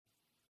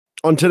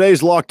On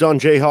today's Locked On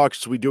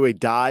Jayhawks, we do a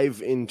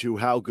dive into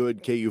how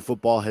good KU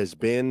football has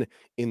been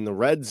in the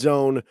red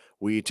zone.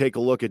 We take a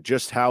look at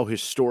just how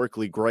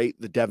historically great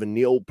the Devin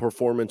Neal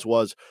performance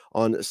was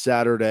on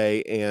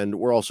Saturday, and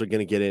we're also going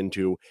to get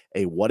into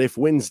a What If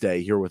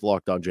Wednesday here with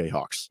Locked On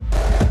Jayhawks.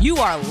 You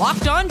are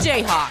Locked On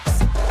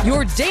Jayhawks,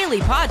 your daily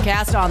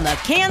podcast on the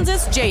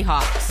Kansas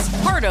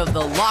Jayhawks, part of the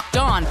Locked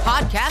On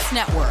Podcast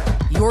Network,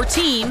 your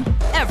team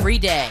every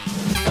day.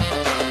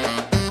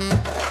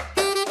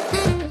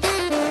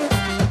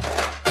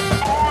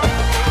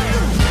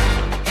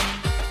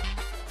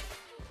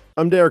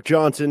 I'm Derek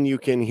Johnson. You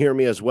can hear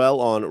me as well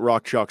on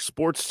Rock Chalk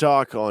Sports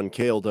Talk on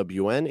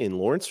KLWN in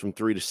Lawrence from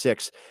 3 to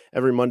 6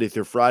 every Monday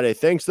through Friday.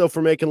 Thanks, though,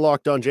 for making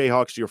Locked On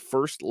Jayhawks your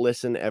first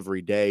listen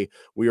every day.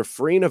 We are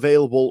free and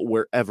available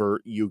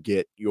wherever you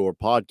get your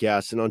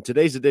podcasts. And on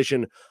today's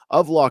edition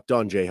of Locked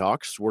On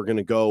Jayhawks, we're going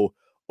to go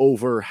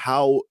over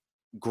how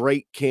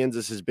great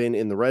Kansas has been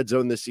in the red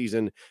zone this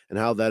season and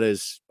how that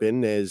has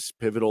been as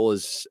pivotal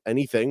as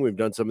anything. We've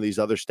done some of these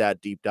other stat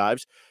deep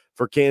dives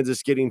for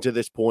Kansas getting to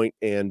this point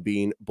and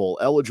being bowl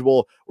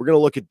eligible. We're going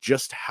to look at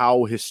just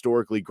how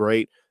historically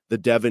great the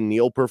Devin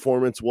Neal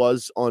performance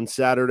was on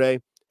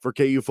Saturday for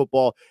KU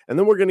football. And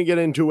then we're going to get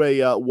into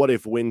a What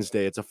If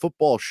Wednesday. It's a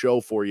football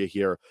show for you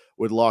here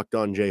with Locked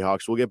On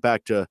Jayhawks. We'll get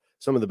back to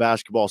some of the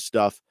basketball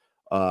stuff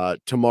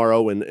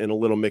tomorrow and a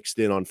little mixed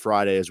in on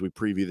Friday as we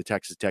preview the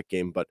Texas Tech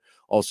game, but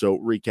also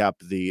recap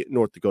the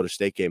North Dakota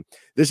State game.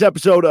 This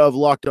episode of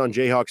Locked On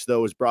Jayhawks,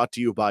 though, is brought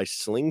to you by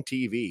Sling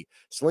TV.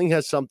 Sling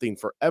has something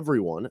for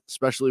everyone,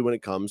 especially when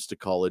it comes to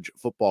college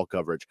football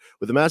coverage.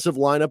 With a massive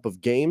lineup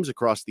of games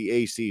across the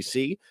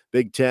ACC,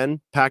 Big Ten,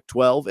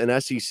 Pac-12,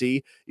 and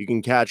SEC, you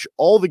can catch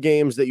all the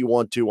games that you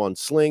want to on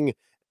Sling,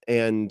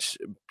 and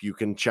you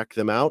can check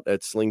them out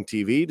at Sling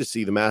TV to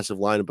see the massive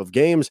lineup of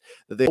games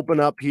that they open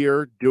up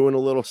here, doing a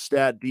little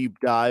stat deep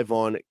dive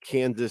on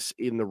Kansas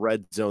in the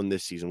red zone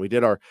this season. We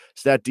did our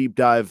stat deep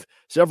dive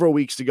several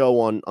weeks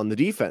ago on the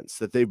defense,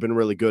 that they've been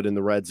really good in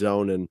the red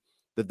zone and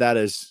that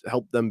has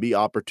helped them be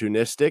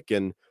opportunistic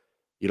and,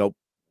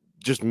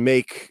 just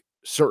make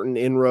certain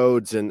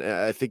inroads. And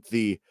I think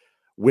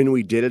when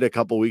we did it a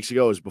couple weeks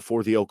ago was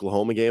before the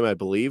Oklahoma game, I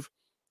believe.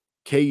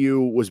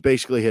 KU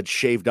had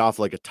shaved off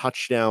like a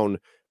touchdown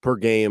per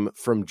game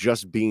from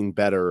just being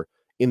better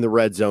in the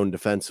red zone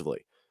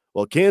defensively.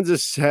 Well,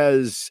 Kansas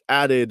has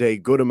added a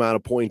good amount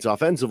of points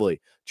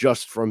offensively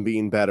just from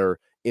being better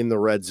in the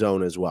red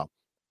zone as well.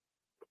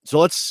 So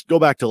let's go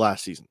back to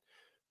last season.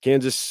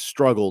 Kansas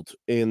struggled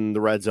in the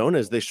red zone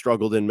as they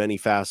struggled in many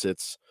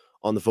facets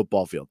on the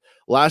football field.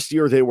 Last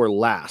year, they were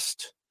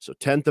last, so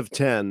 10th of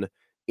 10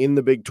 in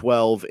the Big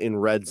 12 in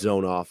red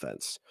zone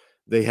offense.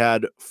 They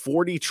had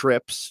 40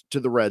 trips to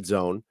the red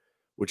zone,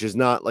 which is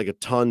not like a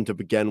ton to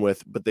begin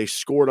with, but they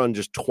scored on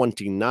just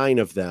 29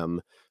 of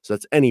them. So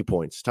that's any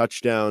points,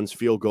 touchdowns,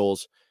 field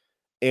goals.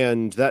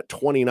 And that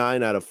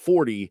 29 out of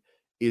 40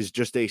 is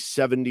just a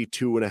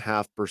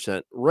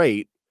 72.5%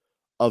 rate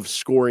of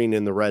scoring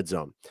in the red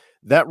zone.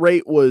 That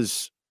rate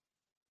was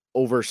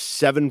over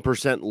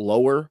 7%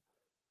 lower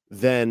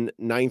than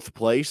ninth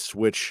place,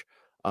 which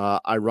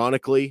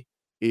ironically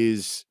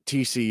is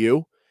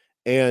TCU.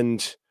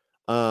 And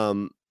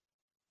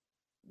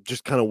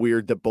just kind of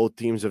weird that both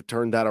teams have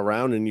turned that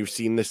around and you've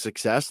seen this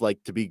success.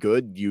 Like, to be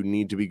good, you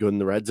need to be good in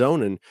the red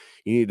zone and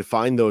you need to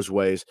find those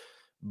ways.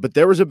 But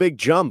there was a big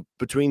jump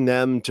between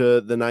them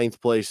to the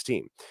ninth place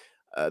team.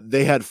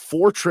 They had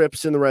 4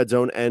 trips in the red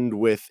zone end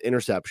with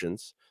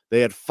interceptions.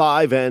 They had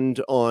 5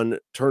 end on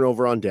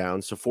turnover on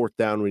down, so 4th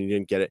down when you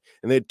didn't get it.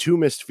 And they had 2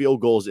 missed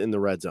field goals in the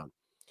red zone.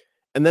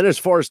 And then as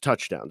far as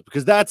touchdowns,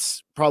 because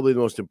that's probably the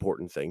most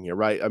important thing here,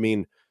 right? I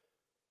mean,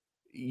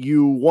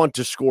 you want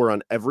to score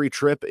on every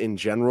trip in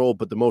general,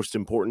 but the most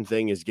important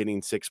thing is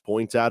getting 6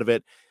 points out of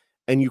it.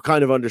 And you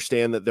kind of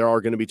understand that there are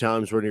going to be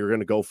times when you're going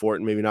to go for it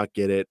and maybe not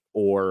get it.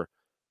 Or,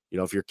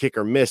 if your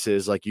kicker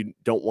misses, like, you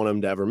don't want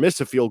him to ever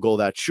miss a field goal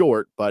that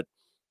short, but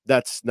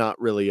that's not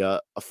really a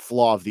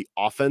flaw of the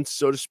offense,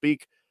 so to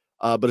speak.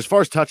 But as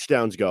far as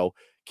touchdowns go,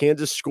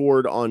 Kansas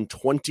scored on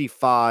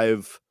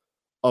 25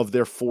 of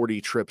their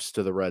 40 trips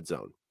to the red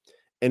zone.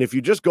 And if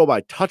you just go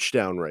by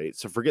touchdown rate,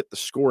 so forget the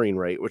scoring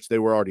rate, which they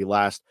were already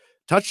last,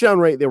 touchdown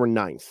rate, they were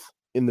 9th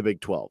in the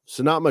Big 12.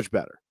 So not much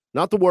better.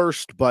 Not the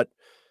worst, but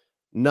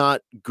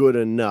not good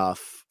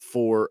enough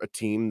for a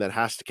team that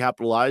has to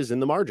capitalize in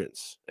the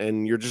margins.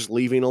 And you're just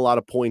leaving a lot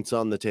of points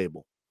on the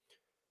table.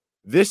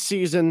 This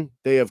season,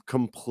 they have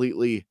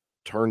completely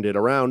turned it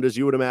around, as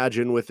you would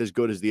imagine, with as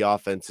good as the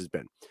offense has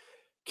been.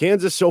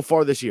 Kansas so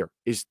far this year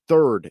is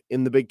 3rd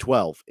in the Big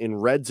 12 in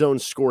red zone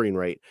scoring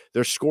rate.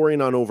 They're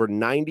scoring on over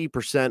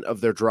 90%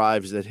 of their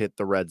drives that hit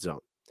the red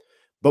zone.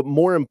 But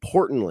more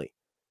importantly,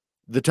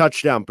 the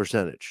touchdown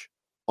percentage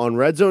on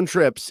red zone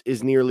trips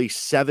is nearly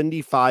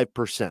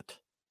 75%.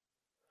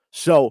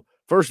 So,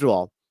 first of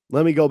all,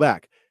 let me go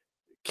back.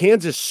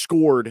 Kansas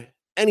scored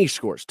any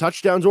scores,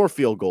 touchdowns or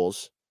field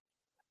goals,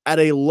 at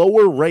a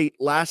lower rate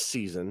last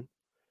season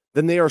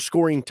than they are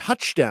scoring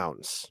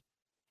touchdowns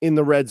in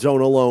the red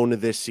zone alone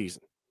this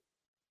season.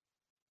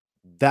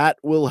 That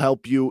will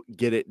help you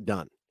get it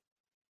done.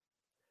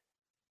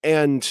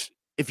 And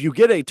if you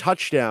get a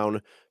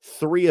touchdown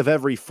 3 of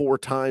every 4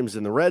 times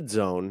in the red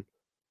zone,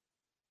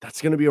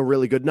 that's going to be a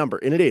really good number.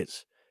 And it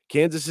is.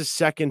 Kansas is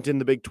second in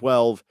the Big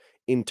 12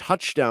 in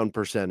touchdown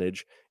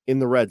percentage in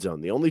the red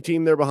zone. The only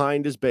team they're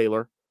behind is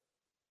Baylor,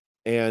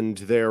 and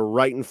they're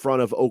right in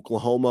front of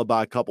Oklahoma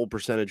by a couple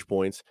percentage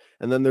points.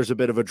 And then there's a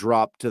bit of a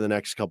drop to the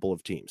next couple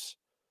of teams.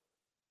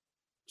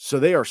 So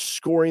they are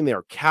scoring, they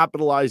are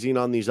capitalizing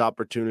on these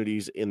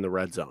opportunities in the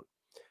red zone.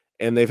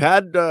 And they've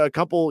had a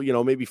couple,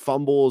 maybe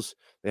fumbles.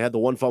 They had the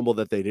one fumble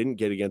that they didn't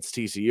get against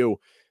TCU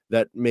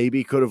that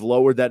maybe could have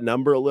lowered that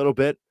number a little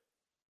bit.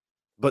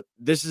 But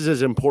this is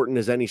as important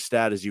as any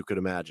stat as you could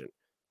imagine.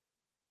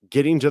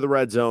 Getting to the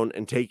red zone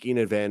and taking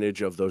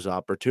advantage of those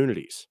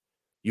opportunities.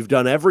 You've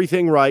done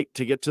everything right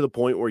to get to the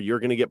point where you're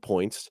going to get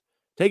points.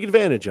 Take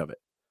advantage of it.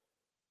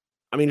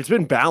 I mean, it's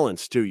been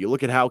balanced, too. You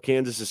look at how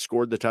Kansas has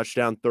scored the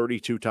touchdown,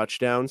 32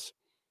 touchdowns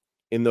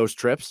in those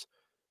trips.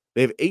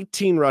 They have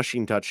 18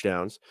 rushing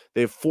touchdowns.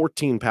 They have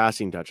 14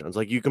 passing touchdowns.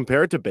 Like, you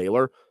compare it to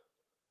Baylor,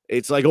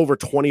 it's like over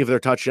 20 of their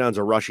touchdowns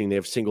are rushing. They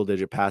have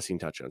single-digit passing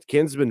touchdowns.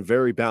 Kansas has been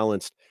very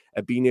balanced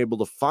at being able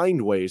to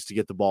find ways to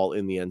get the ball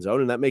in the end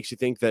zone, and that makes you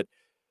think that,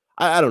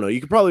 I don't know, you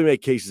could probably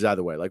make cases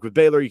either way. Like with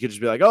Baylor, you could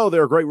just be like, oh,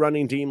 they're a great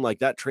running team. Like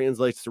that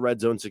translates to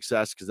red zone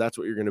success because that's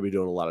what you're going to be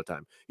doing a lot of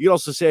time. You could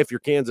also say if you're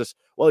Kansas,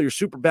 well, you're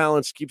super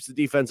balanced, keeps the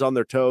defense on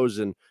their toes,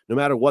 and no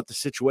matter what the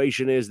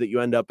situation is that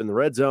you end up in the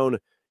red zone,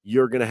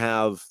 you're going to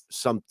have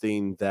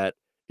something that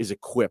is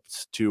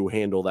equipped to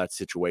handle that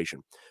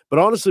situation. But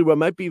honestly, what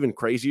might be even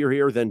crazier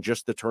here than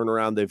just the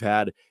turnaround they've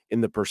had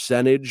in the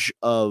percentage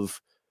of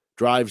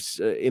drives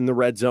in the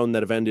red zone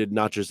that have ended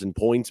not just in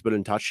points, but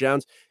in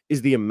touchdowns,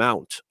 is the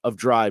amount of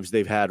drives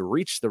they've had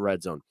reach the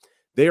red zone.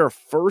 They are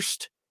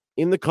first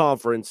in the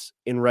conference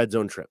in red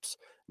zone trips.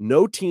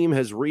 No team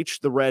has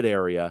reached the red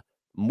area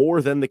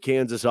more than the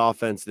Kansas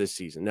offense this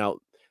season. Now,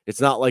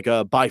 it's not like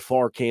a by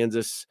far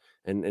Kansas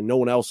and no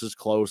one else is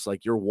close.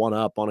 Like you're one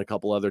up on a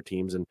couple other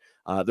teams, and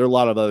there are a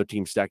lot of other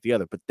teams stacked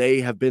together, but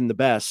they have been the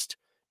best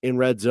in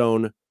red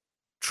zone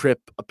trip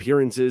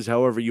appearances,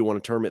 however you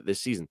want to term it, this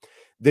season.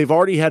 They've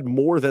already had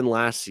more than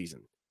last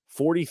season.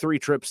 43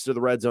 trips to the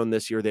red zone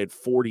this year. They had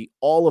 40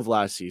 all of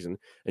last season.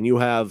 And you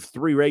have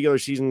 3 regular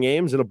season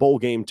games and a bowl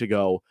game to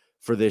go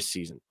for this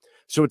season.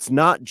 So it's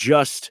not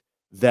just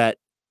that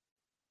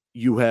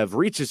you have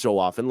reached it so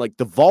often. Like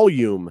the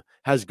volume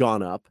has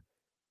gone up.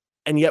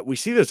 And yet we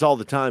see this all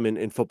the time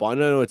in football. I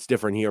know it's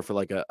different here for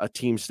like a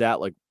team stat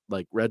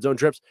like red zone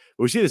trips.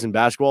 But we see this in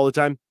basketball all the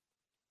time.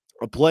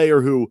 A player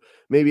who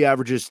maybe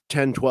averages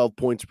 10, 12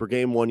 points per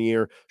game one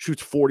year,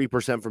 shoots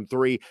 40% from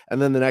 3,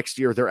 and then the next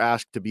year they're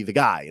asked to be the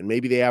guy, and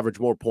maybe they average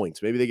more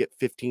points. Maybe they get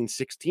 15,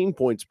 16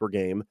 points per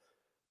game,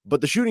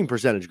 but the shooting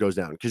percentage goes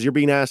down because you're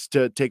being asked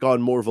to take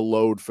on more of a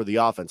load for the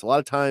offense. A lot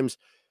of times,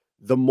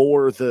 the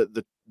more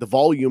the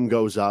volume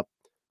goes up,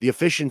 the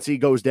efficiency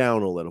goes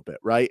down a little bit,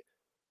 right?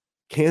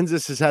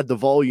 Kansas has had the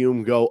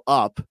volume go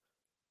up,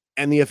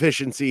 and the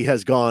efficiency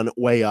has gone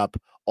way up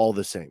all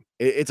the same.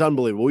 It's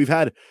unbelievable. We've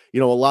had, a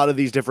lot of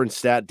these different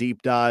stat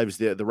deep dives,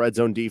 the red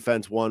zone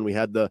defense one. We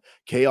had the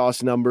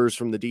chaos numbers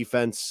from the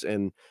defense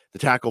and the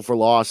tackle for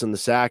loss and the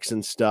sacks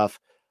and stuff.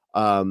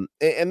 And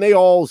they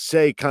all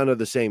say kind of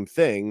the same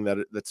thing,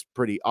 that's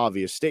pretty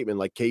obvious statement.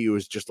 Like KU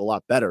is just a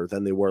lot better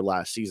than they were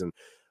last season.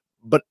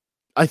 But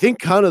I think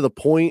kind of the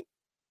point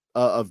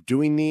of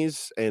doing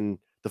these, and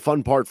the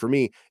fun part for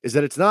me, is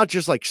that it's not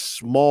just like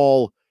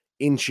small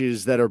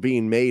inches that are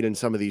being made in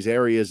some of these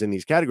areas in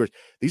these categories.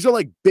 These are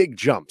like big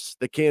jumps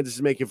that Kansas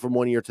is making from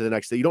one year to the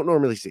next that you don't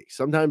normally see.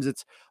 Sometimes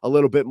it's a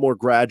little bit more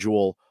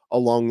gradual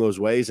along those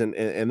ways,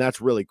 and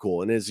that's really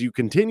cool. And as you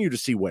continue to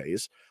see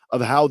ways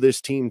of how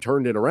this team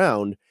turned it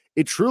around,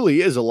 it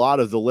truly is a lot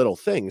of the little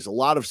things, a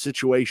lot of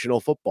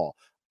situational football,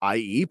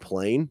 i.e.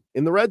 playing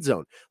in the red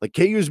zone. Like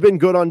KU's been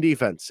good on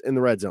defense in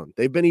the red zone.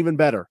 They've been even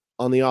better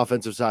on the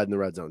offensive side in the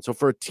red zone. So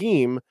for a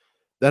team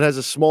that has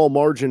a small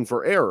margin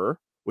for error,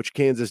 which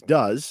Kansas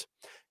does,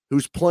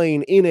 who's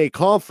playing in a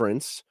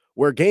conference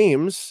where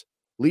games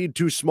lead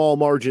to small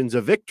margins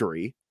of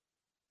victory,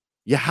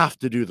 you have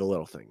to do the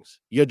little things.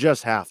 You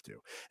just have to.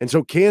 And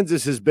so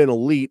Kansas has been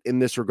elite in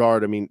this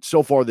regard. I mean,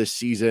 so far this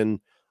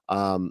season,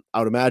 I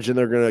would imagine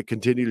they're going to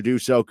continue to do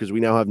so because we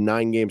now have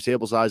 9-game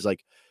sample size.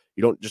 Like,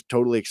 you don't just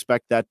totally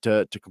expect that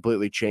to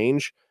completely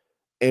change.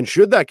 And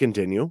should that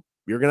continue,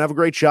 you're going to have a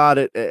great shot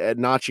at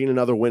notching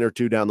another win or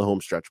two down the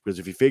home stretch. Because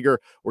if you figure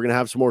we're going to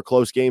have some more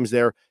close games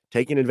there,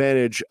 taking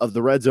advantage of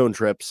the red zone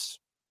trips,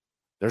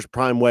 there's a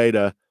prime way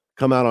to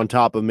come out on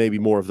top of maybe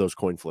more of those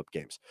coin flip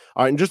games.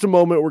 All right, in just a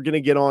moment, we're going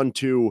to get on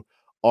to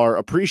our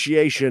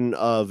appreciation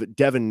of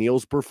Devin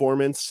Neal's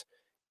performance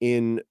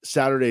in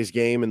Saturday's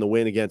game and the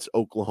win against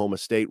Oklahoma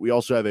State. We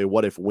also have a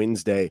What If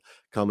Wednesday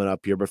coming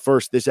up here. But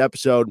first, this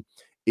episode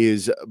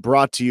is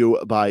brought to you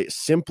by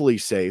Simply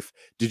Safe.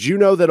 Did you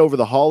know that over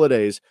the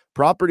holidays,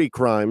 property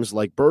crimes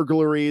like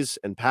burglaries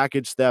and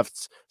package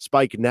thefts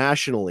spike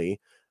nationally?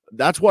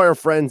 That's why our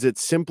friends at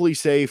Simply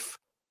Safe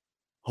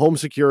Home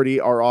Security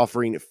are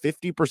offering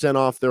 50%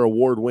 off their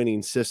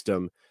award-winning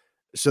system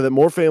so that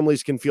more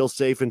families can feel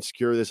safe and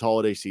secure this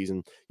holiday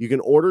season. You can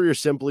order your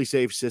Simply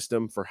Safe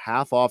system for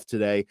half off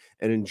today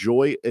and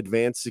enjoy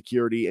advanced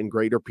security and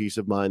greater peace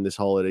of mind this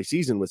holiday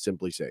season with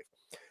Simply Safe.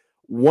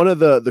 One of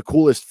the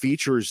coolest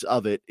features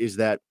of it is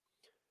that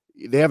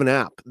they have an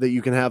app that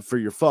you can have for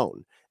your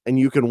phone, and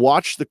you can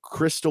watch the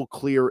crystal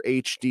clear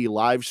HD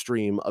live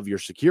stream of your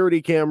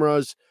security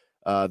cameras,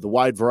 the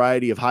wide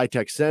variety of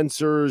high-tech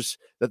sensors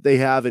that they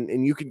have,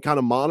 and you can kind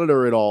of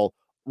monitor it all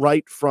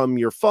right from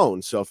your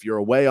phone. So if you're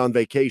away on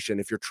vacation,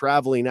 if you're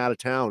traveling out of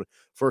town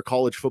for a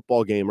college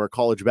football game or a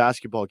college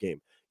basketball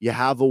game, you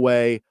have a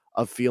way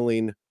of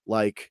feeling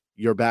like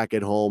you're back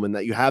at home and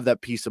that you have that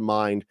peace of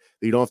mind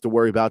that you don't have to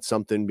worry about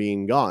something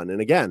being gone.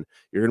 And again,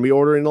 you're going to be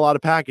ordering a lot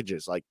of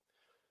packages. Like,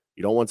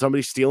 you don't want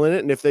somebody stealing it.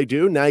 And if they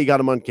do, now you got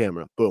them on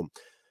camera. Boom.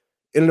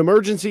 In an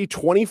emergency,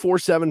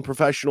 24/7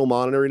 professional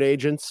monitoring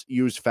agents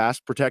use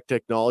Fast Protect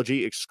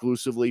technology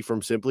exclusively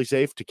from Simply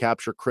Safe to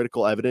capture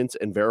critical evidence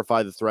and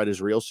verify the threat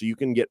is real so you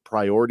can get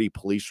priority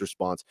police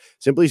response.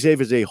 Simply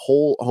Safe is a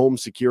whole home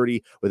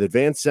security with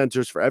advanced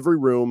sensors for every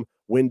room,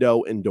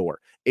 window, and door.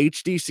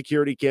 HD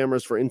security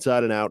cameras for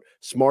inside and out,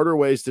 smarter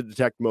ways to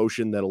detect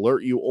motion that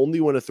alert you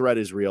only when a threat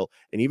is real,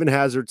 and even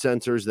hazard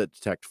sensors that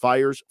detect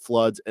fires,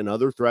 floods, and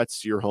other threats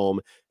to your home.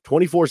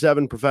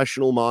 24/7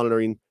 professional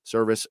monitoring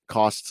service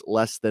costs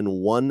less than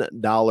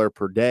 $1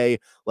 per day,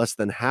 less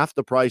than half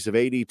the price of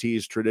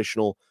ADT's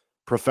traditional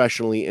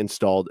professionally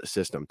installed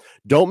system.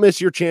 Don't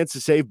miss your chance to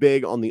save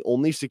big on the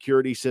only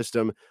security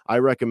system I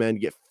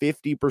recommend. Get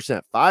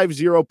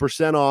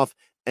 50% off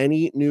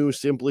any new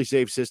Simply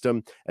Safe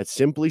system at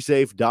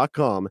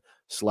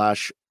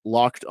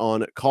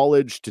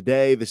simplysafe.com/LockedOnCollege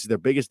today. This is their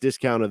biggest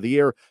discount of the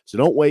year, so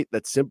don't wait.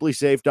 That's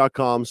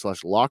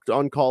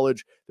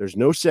simplysafe.com/LockedOnCollege. There's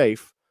no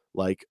safe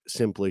like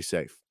Simply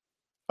Safe.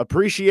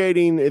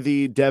 Appreciating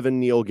the Devin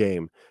Neal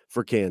game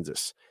for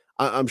Kansas.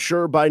 I'm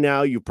sure by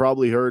now you've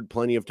probably heard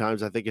plenty of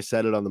times. I think I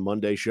said it on the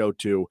Monday show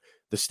too.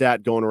 The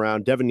stat going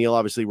around. Devin Neal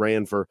obviously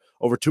ran for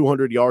over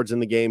 200 yards in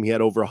the game. He had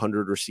over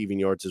 100 receiving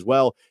yards as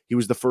well. He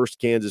was the first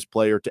Kansas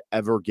player to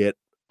ever get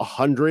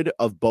 100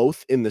 of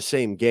both in the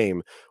same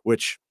game,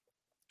 which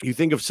you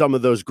think of some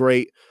of those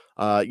great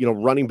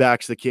running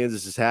backs that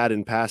Kansas has had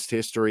in past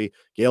history,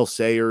 Gale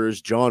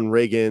Sayers, John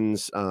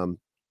Riggins,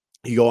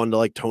 you go on to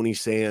like Tony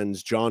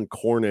Sands, John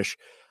Cornish,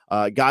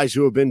 guys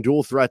who have been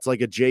dual threats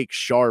like a Jake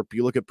Sharp.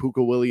 You look at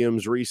Puka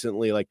Williams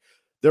recently, like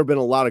there have been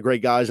a lot of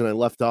great guys, and I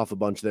left off a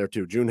bunch there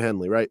too. June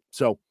Henley, right?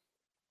 So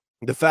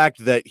the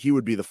fact that he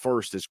would be the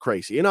first is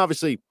crazy. And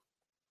obviously,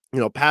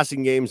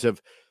 passing games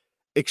have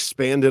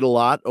expanded a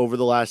lot over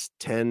the last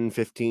 10,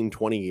 15,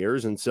 20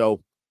 years. And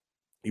so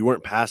you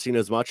weren't passing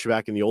as much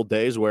back in the old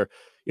days where,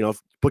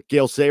 if put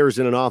Gale Sayers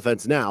in an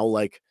offense now,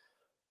 like,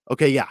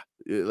 okay, yeah,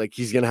 like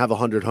he's going to have a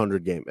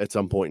 100 game at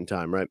some point in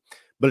time, right?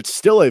 But it's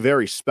still a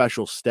very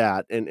special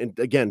stat. And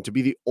again, to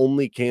be the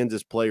only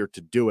Kansas player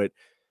to do it,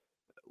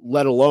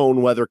 let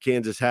alone whether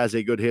Kansas has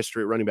a good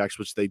history at running backs,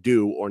 which they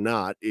do or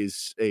not,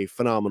 is a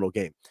phenomenal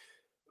game.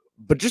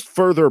 But just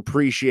further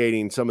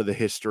appreciating some of the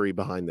history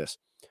behind this.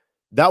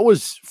 That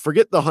was,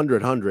 forget the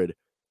 100,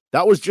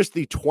 that was just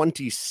the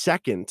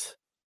 22nd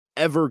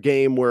ever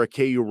game where a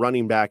KU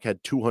running back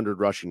had 200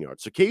 rushing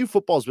yards. So KU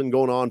football has been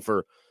going on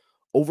for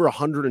over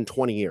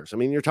 120 years. I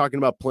mean, you're talking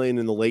about playing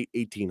in the late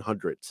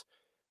 1800s,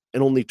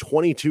 and only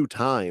 22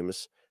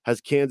 times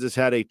has Kansas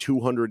had a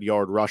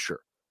 200-yard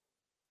rusher.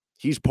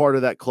 He's part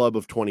of that club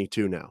of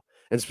 22 now.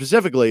 And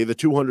specifically, the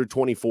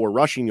 224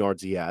 rushing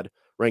yards he had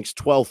ranks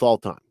 12th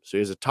all-time. So he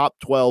has a top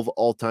 12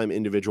 all-time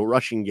individual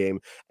rushing game.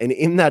 And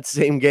in that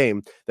same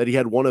game that he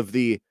had one of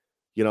the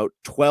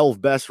 12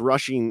 best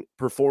rushing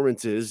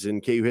performances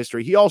in KU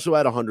history, he also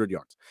had 100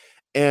 yards.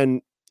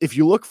 And if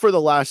you look for the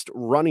last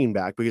running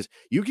back, because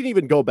you can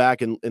even go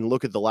back and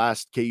look at the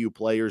last KU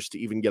players to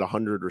even get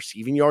 100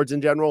 receiving yards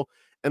in general,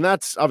 and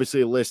that's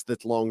obviously a list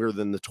that's longer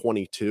than the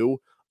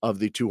 22 of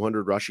the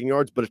 200 rushing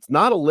yards, but it's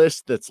not a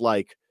list that's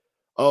like,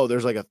 oh,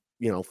 there's like a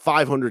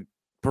 500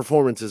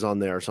 performances on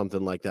there or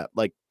something like that.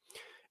 Like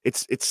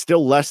it's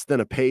still less than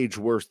a page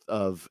worth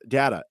of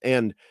data.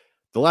 And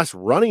the last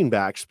running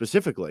back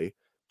specifically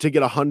to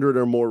get 100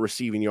 or more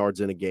receiving yards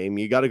in a game,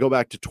 you got to go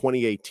back to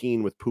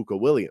 2018 with Puka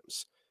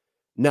Williams.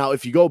 Now,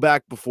 if you go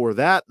back before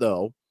that,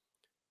 though,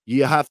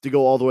 you have to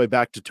go all the way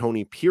back to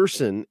Tony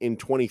Pearson in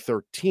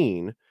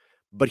 2013,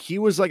 but he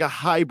was like a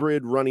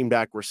hybrid running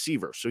back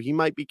receiver, so he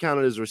might be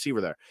counted as a receiver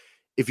there.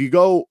 If you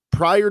go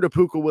prior to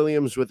Puka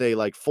Williams with a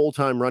like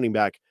full-time running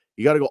back,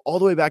 you got to go all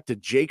the way back to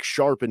Jake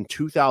Sharp in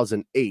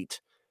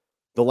 2008,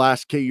 the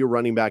last KU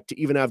running back to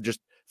even have just,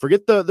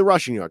 forget the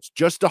rushing yards,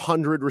 just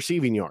 100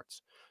 receiving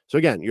yards. So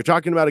again, you're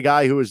talking about a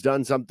guy who has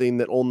done something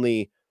that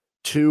only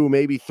 2,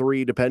 maybe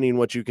 3, depending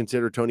what you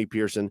consider Tony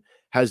Pearson,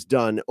 has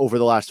done over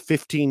the last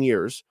 15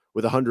 years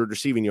with 100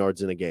 receiving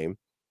yards in a game.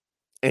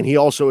 And he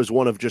also is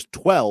one of just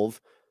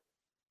 12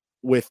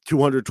 with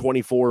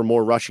 224 or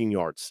more rushing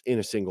yards in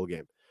a single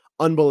game.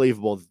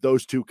 unbelievable that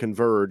those two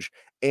converge,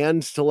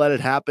 and to let it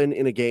happen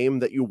in a game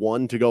that you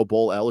won to go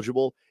bowl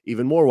eligible,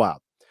 even more wild.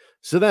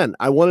 So then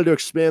I wanted to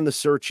expand the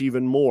search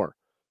even more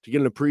to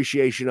get an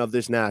appreciation of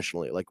this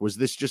nationally. Like, was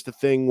this just a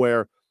thing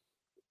where,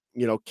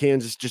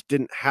 Kansas just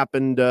didn't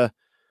happen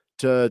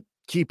to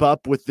keep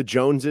up with the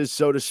Joneses,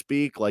 so to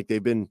speak? Like,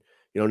 they've been,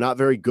 not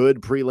very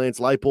good pre-Lance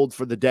Leipold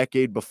for the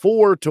decade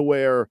before, to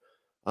where,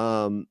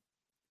 a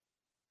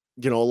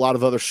lot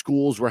of other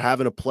schools were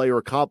having a player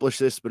accomplish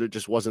this, but it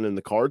just wasn't in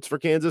the cards for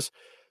Kansas.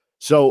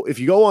 So if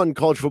you go on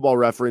College Football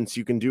Reference,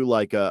 you can do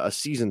like a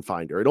season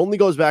finder. It only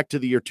goes back to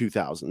the year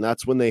 2000.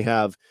 That's when they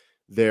have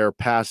their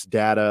past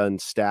data and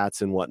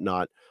stats and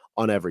whatnot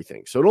on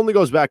everything. So it only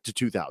goes back to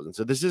 2000.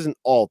 So this isn't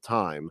all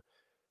time,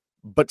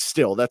 but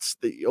still, that's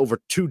over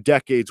 2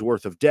 decades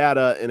worth of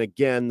data. And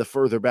again, the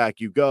further back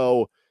you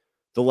go,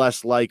 the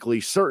less likely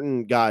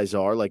certain guys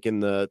are, like in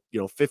the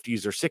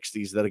 50s or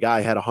 60s, that a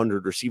guy had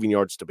 100 receiving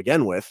yards to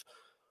begin with,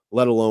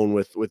 let alone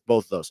with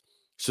both of those.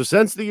 So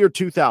since the year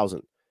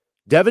 2000,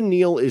 Devin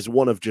Neal is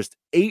one of just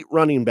 8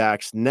 running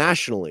backs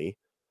nationally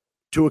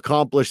to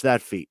accomplish that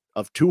feat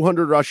of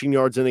 200 rushing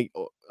yards in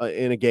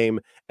a game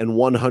and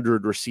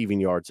 100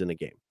 receiving yards in a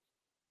game.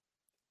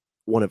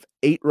 One of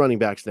 8 running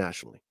backs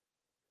nationally.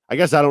 I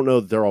guess I don't know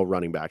that they're all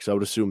running backs. I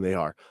would assume they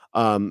are.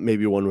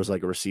 Maybe one was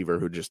like a receiver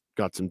who just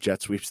got some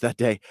jet sweeps that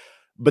day.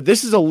 But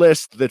this is a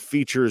list that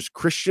features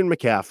Christian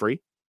McCaffrey,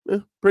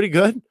 pretty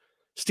good.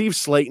 Steve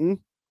Slayton,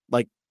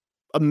 like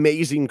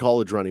amazing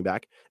college running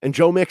back, and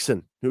Joe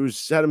Mixon,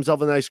 who's had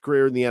himself a nice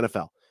career in the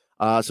NFL.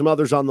 Some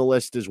others on the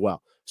list as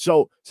well.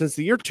 So since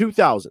the year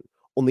 2000,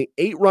 only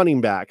 8 running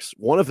backs,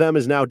 one of them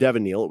is now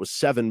Devin Neal, it was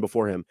 7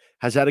 before him,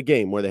 has had a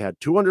game where they had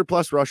 200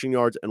 plus rushing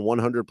yards and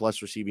 100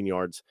 plus receiving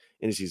yards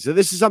in a season. So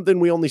this is something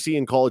we only see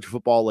in college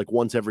football like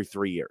once every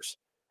 3 years.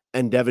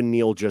 And Devin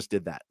Neal just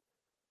did that.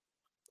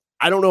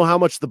 I don't know how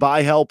much the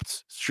bye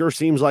helped. Sure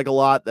seems like a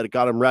lot that it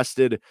got him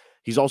rested.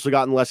 He's also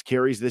gotten less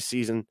carries this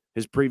season.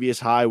 His previous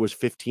high was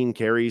 15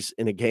 carries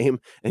in a game,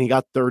 and he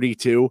got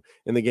 32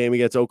 in the game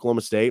against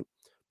Oklahoma State.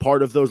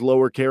 Part of those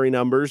lower carry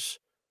numbers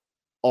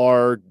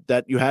are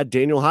that you had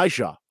Daniel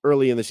Highshaw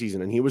early in the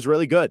season, and he was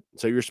really good.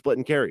 So you're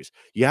splitting carries.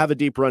 You have a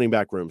deep running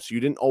back room, so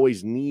you didn't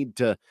always need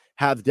to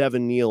have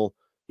Devin Neal,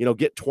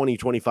 get 20,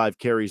 25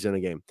 carries in a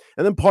game.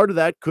 And then part of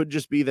that could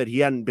just be that he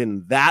hadn't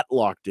been that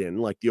locked in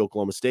like the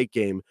Oklahoma State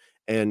game.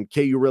 And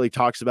KU really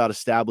talks about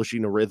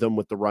establishing a rhythm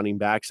with the running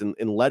backs and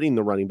letting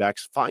the running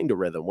backs find a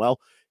rhythm. Well,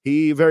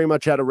 he very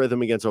much had a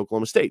rhythm against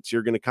Oklahoma State. So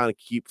you're going to kind of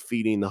keep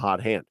feeding the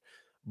hot hand.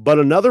 But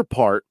another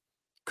part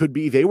could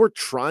be they were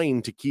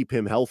trying to keep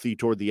him healthy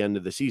toward the end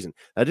of the season.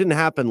 That didn't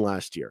happen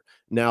last year.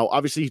 Now,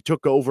 obviously, he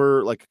took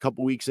over like a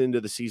couple weeks into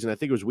the season. I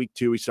think it was week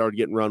 2. He started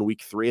getting run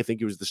week 3. I think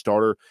he was the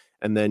starter.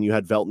 And then you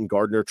had Velton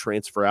Gardner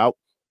transfer out.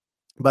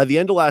 By the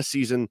end of last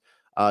season,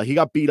 he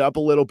got beat up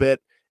a little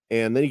bit.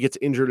 And then he gets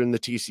injured in the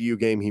TCU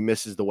game. He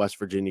misses the West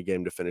Virginia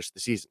game to finish the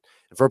season.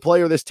 And for a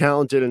player this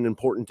talented and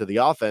important to the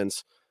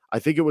offense, I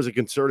think it was a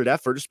concerted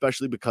effort,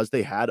 especially because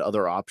they had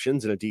other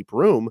options in a deep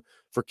room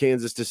for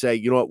Kansas to say,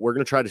 you know what, we're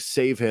going to try to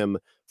save him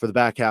for the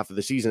back half of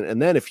the season.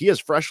 And then if he has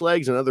fresh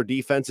legs and other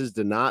defenses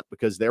do not,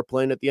 because they're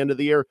playing at the end of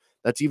the year,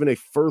 that's even a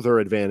further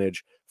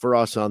advantage for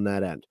us on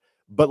that end.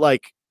 But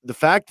like the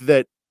fact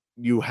that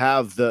you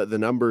have the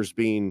numbers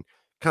being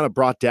kind of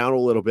brought down a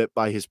little bit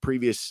by his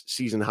previous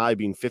season high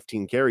being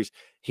 15 carries.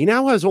 He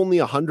now has only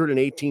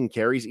 118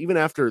 carries, even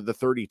after the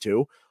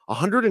 32,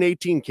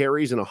 118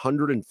 carries and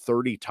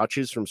 130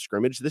 touches from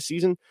scrimmage this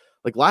season.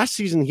 Like last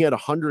season, he had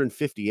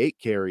 158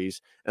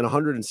 carries and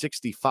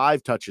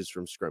 165 touches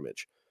from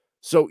scrimmage.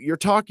 So you're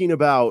talking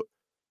about,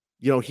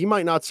 he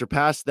might not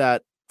surpass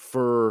that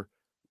for,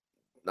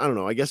 I don't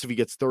know, I guess if he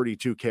gets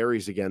 32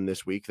 carries again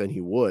this week, then he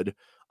would.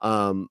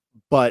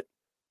 But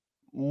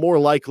more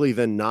likely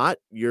than not,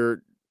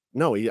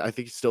 I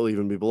think he'd still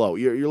even be below.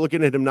 You're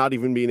looking at him not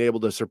even being able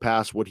to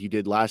surpass what he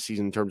did last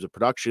season in terms of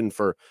production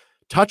for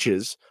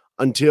touches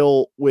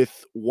until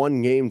with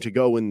 1 game to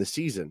go in the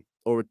season,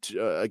 or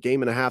a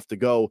game and a half to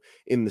go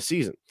in the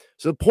season.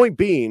 So the point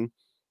being,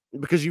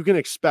 because you can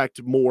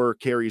expect more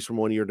carries from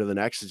 1 year to the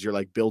next as you're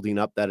like building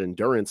up that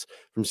endurance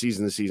from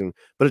season to season,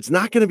 but it's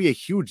not going to be a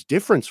huge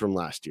difference from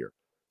last year.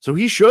 So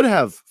he should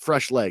have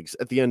fresh legs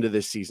at the end of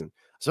this season,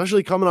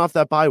 especially coming off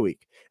that bye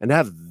week, and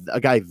have a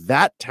guy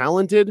that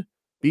talented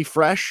be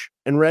fresh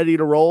and ready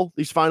to roll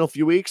these final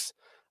few weeks.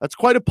 That's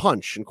quite a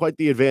punch and quite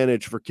the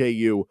advantage for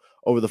KU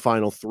over the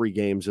final 3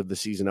 games of the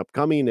season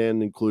upcoming,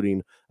 and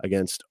including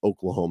against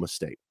Oklahoma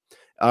State.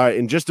 All right,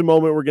 in just a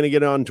moment, we're going to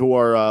get on to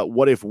our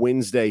What If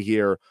Wednesday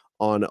here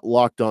on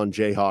Locked On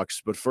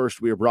Jayhawks. But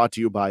first, we are brought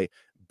to you by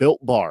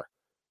Built Bar.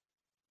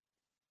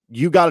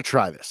 You got to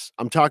try this.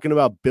 I'm talking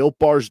about Built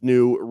Bar's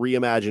new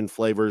reimagined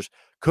flavors: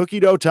 cookie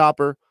dough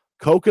topper,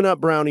 coconut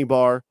brownie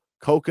bar,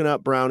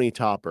 coconut brownie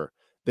topper.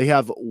 They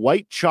have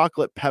white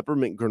chocolate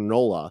peppermint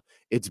granola.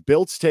 It's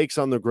Built's takes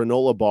on the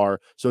granola bar,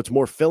 so it's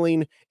more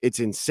filling. It's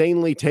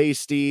insanely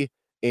tasty.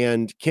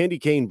 And candy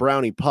cane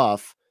brownie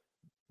puff.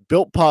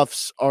 Built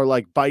Puffs are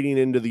like biting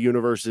into the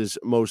universe's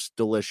most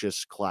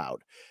delicious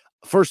cloud.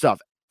 First off,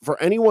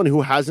 for anyone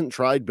who hasn't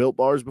tried Built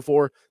Bars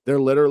before, they're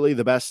literally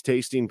the best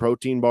tasting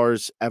protein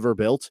bars ever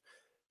built.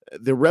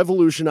 They're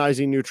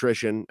revolutionizing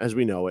nutrition as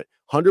we know it.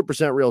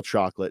 100% real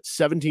chocolate,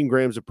 17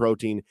 grams of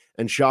protein,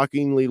 and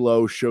shockingly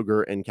low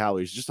sugar and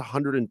calories, just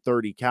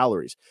 130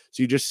 calories.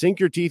 So you just sink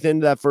your teeth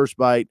into that first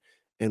bite,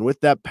 and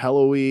with that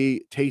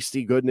pillowy,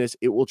 tasty goodness,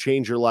 it will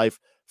change your life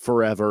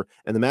forever.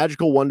 And the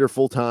magical,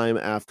 wonderful time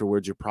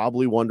afterwards, you're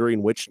probably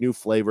wondering which new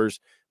flavors.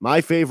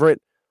 My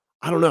favorite,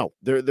 I don't know.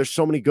 There's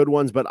so many good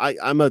ones, but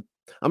I'm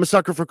a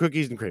sucker for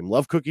cookies and cream.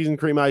 Love cookies and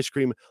cream ice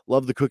cream.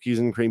 Love the cookies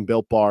and cream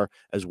Built Bar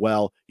as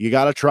well. You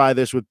got to try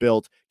this with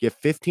Built. Get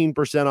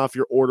 15% off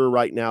your order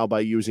right now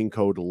by using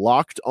code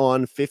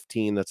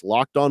LOCKEDON15. That's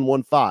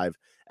LOCKEDON15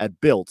 at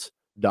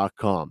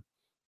Built.com.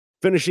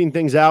 Finishing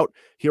things out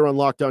here on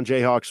Locked On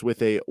Jayhawks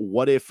with a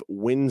What If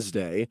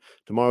Wednesday.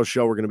 Tomorrow's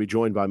show, we're going to be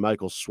joined by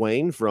Michael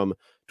Swain from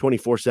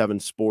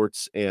 24/7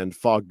 Sports and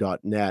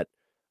Fog.net.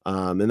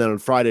 And then on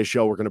Friday's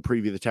show, we're going to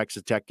preview the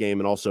Texas Tech game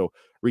and also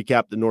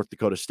recap the North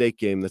Dakota State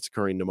game that's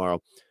occurring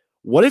tomorrow.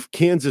 What if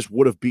Kansas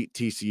would have beat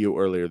TCU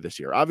earlier this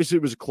year? Obviously,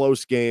 it was a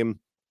close game,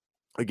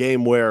 a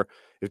game where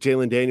if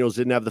Jalen Daniels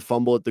didn't have the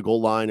fumble at the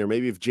goal line, or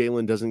maybe if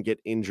Jalen doesn't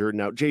get injured.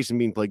 Now, Jason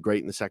Bean played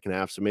great in the second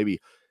half, so maybe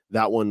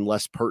that one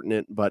less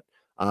pertinent. But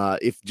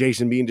if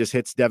Jason Bean just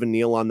hits Devin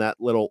Neal on that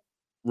little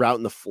route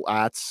in the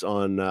flats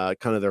on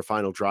kind of their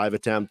final drive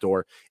attempt,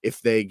 or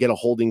if they get a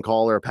holding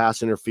call or a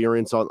pass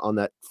interference on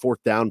that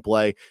fourth down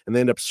play and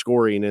they end up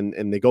scoring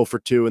and they go for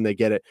two and they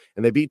get it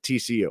and they beat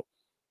TCU,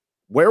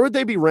 where would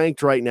they be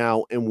ranked right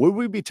now? And would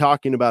we be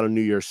talking about a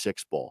New Year's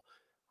Six bowl?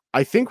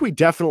 I think we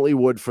definitely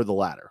would for the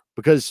latter,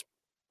 because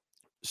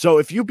so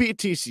if you beat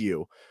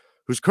TCU,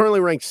 who's currently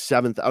ranked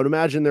 7th, I would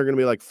imagine they're going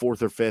to be like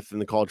 4th or 5th in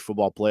the college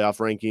football playoff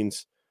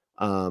rankings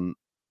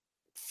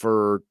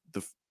for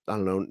the, I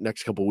don't know,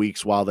 next couple of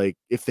weeks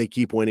if they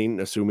keep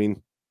winning,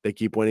 assuming they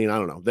keep winning, I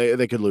don't know,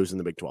 they could lose in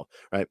the Big 12,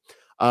 right?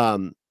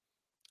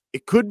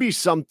 It could be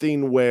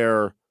something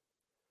where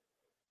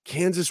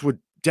Kansas would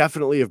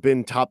definitely have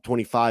been top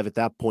 25 at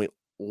that point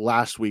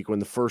last week when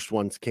the first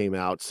ones came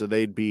out. So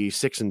they'd be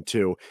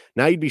 6-2.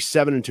 Now you'd be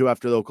 7-2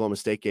 after the Oklahoma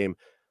State game.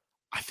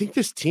 I think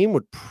this team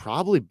would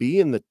probably be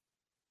in the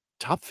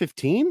top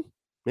 15,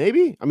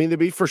 maybe. I mean, they'd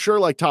be for sure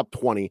like top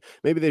 20.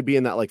 Maybe they'd be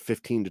in that like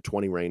 15 to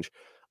 20 range.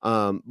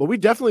 But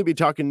we'd definitely be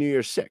talking New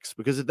Year's Six,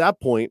 because at that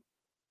point,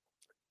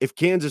 if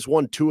Kansas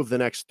won 2 of the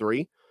next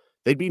 3,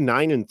 they'd be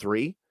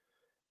 9-3.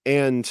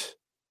 And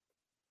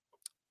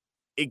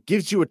it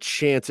gives you a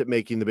chance at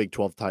making the Big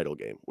 12 title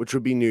game, which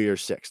would be New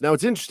Year's Six. Now,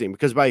 it's interesting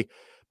because by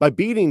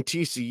beating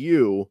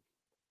TCU,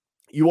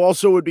 you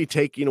also would be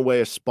taking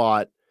away a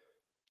spot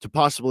to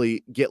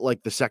possibly get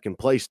like the second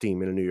place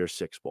team in a New Year's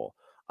Six bowl.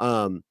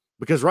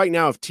 Because right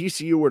now, if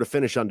TCU were to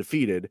finish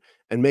undefeated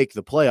and make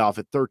the playoff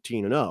at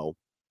 13-0,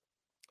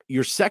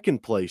 your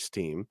second place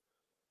team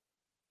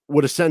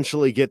would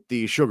essentially get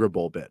the Sugar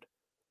Bowl bid.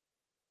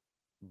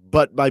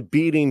 But by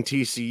beating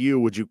TCU,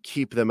 would you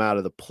keep them out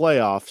of the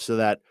playoff so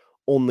that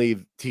only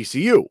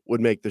TCU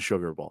would make the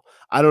Sugar Bowl?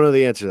 I don't know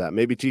the answer to that.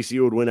 Maybe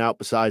TCU would win out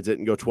besides it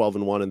and go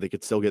 12-1 and they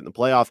could still get in the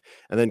playoff.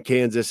 And then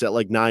Kansas at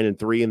like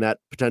 9-3 in that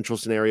potential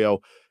scenario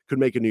could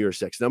make a New Year's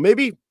Six. Now,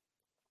 maybe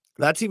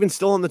that's even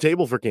still on the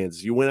table for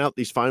Kansas. You win out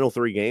these final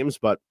 3 games,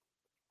 but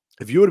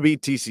if you would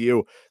beat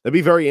TCU, that'd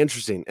be very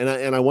interesting. And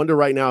I wonder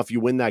right now, if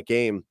you win that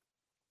game,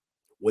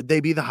 would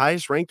they be the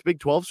highest ranked Big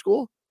 12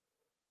 school?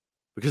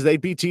 Because they'd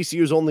be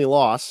TCU's only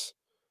loss,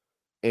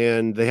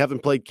 and they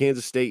haven't played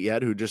Kansas State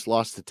yet, who just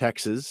lost to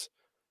Texas.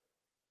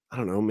 I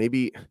don't know,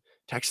 maybe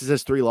Texas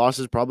has 3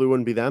 losses, probably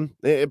wouldn't be them.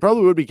 It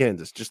probably would be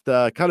Kansas. Just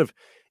kind of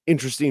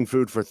interesting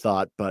food for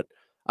thought, but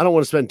I don't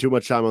want to spend too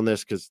much time on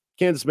this because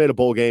Kansas made a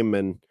bowl game,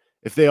 and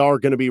if they are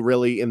going to be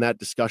really in that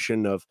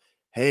discussion of,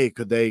 hey,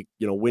 could they,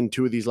 win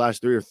 2 of these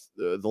last 3 or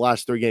the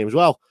last 3 games?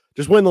 Well,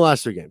 just win the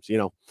last 3 games,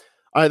 All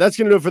right, that's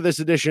going to do it for this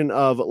edition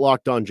of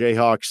Locked On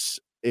Jayhawks.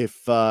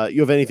 If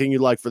you have anything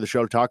you'd like for the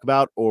show to talk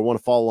about or want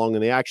to follow along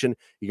in the action,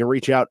 you can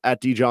reach out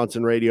at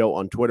DJohnson Radio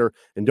on Twitter.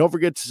 And don't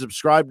forget to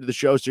subscribe to the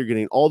show so you're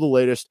getting all the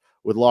latest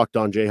with Locked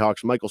On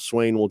Jayhawks. Michael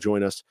Swain will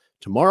join us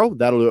tomorrow.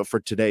 That'll do it for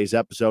today's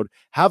episode.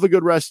 Have a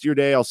good rest of your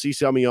day. I'll see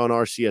some of you on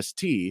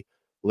RCST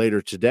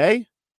later today